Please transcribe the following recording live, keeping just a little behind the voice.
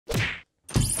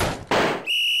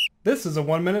This is a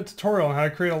 1-minute tutorial on how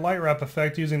to create a light wrap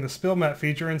effect using the spill map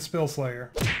feature in Spill Slayer.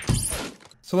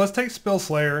 So let's take Spill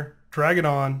Slayer, drag it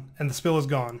on, and the spill is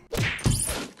gone.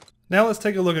 Now let's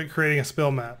take a look at creating a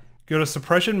spill map. Go to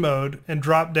Suppression Mode and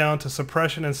drop down to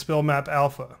Suppression and Spill Map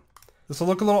Alpha. This will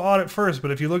look a little odd at first,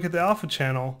 but if you look at the alpha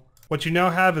channel, what you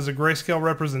now have is a grayscale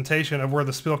representation of where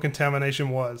the spill contamination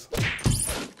was.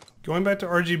 Going back to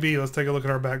RGB, let's take a look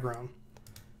at our background.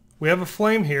 We have a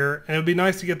flame here, and it would be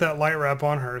nice to get that light wrap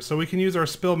on her, so we can use our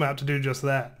spill map to do just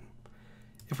that.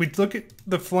 If we look at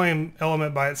the flame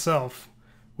element by itself,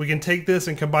 we can take this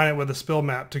and combine it with a spill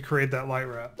map to create that light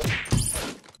wrap.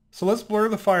 So let's blur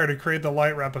the fire to create the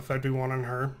light wrap effect we want on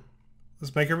her.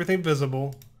 Let's make everything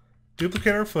visible,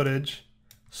 duplicate our footage,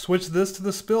 switch this to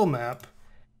the spill map,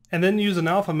 and then use an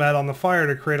alpha matte on the fire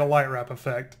to create a light wrap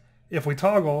effect. If we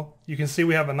toggle, you can see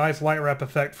we have a nice light wrap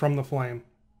effect from the flame.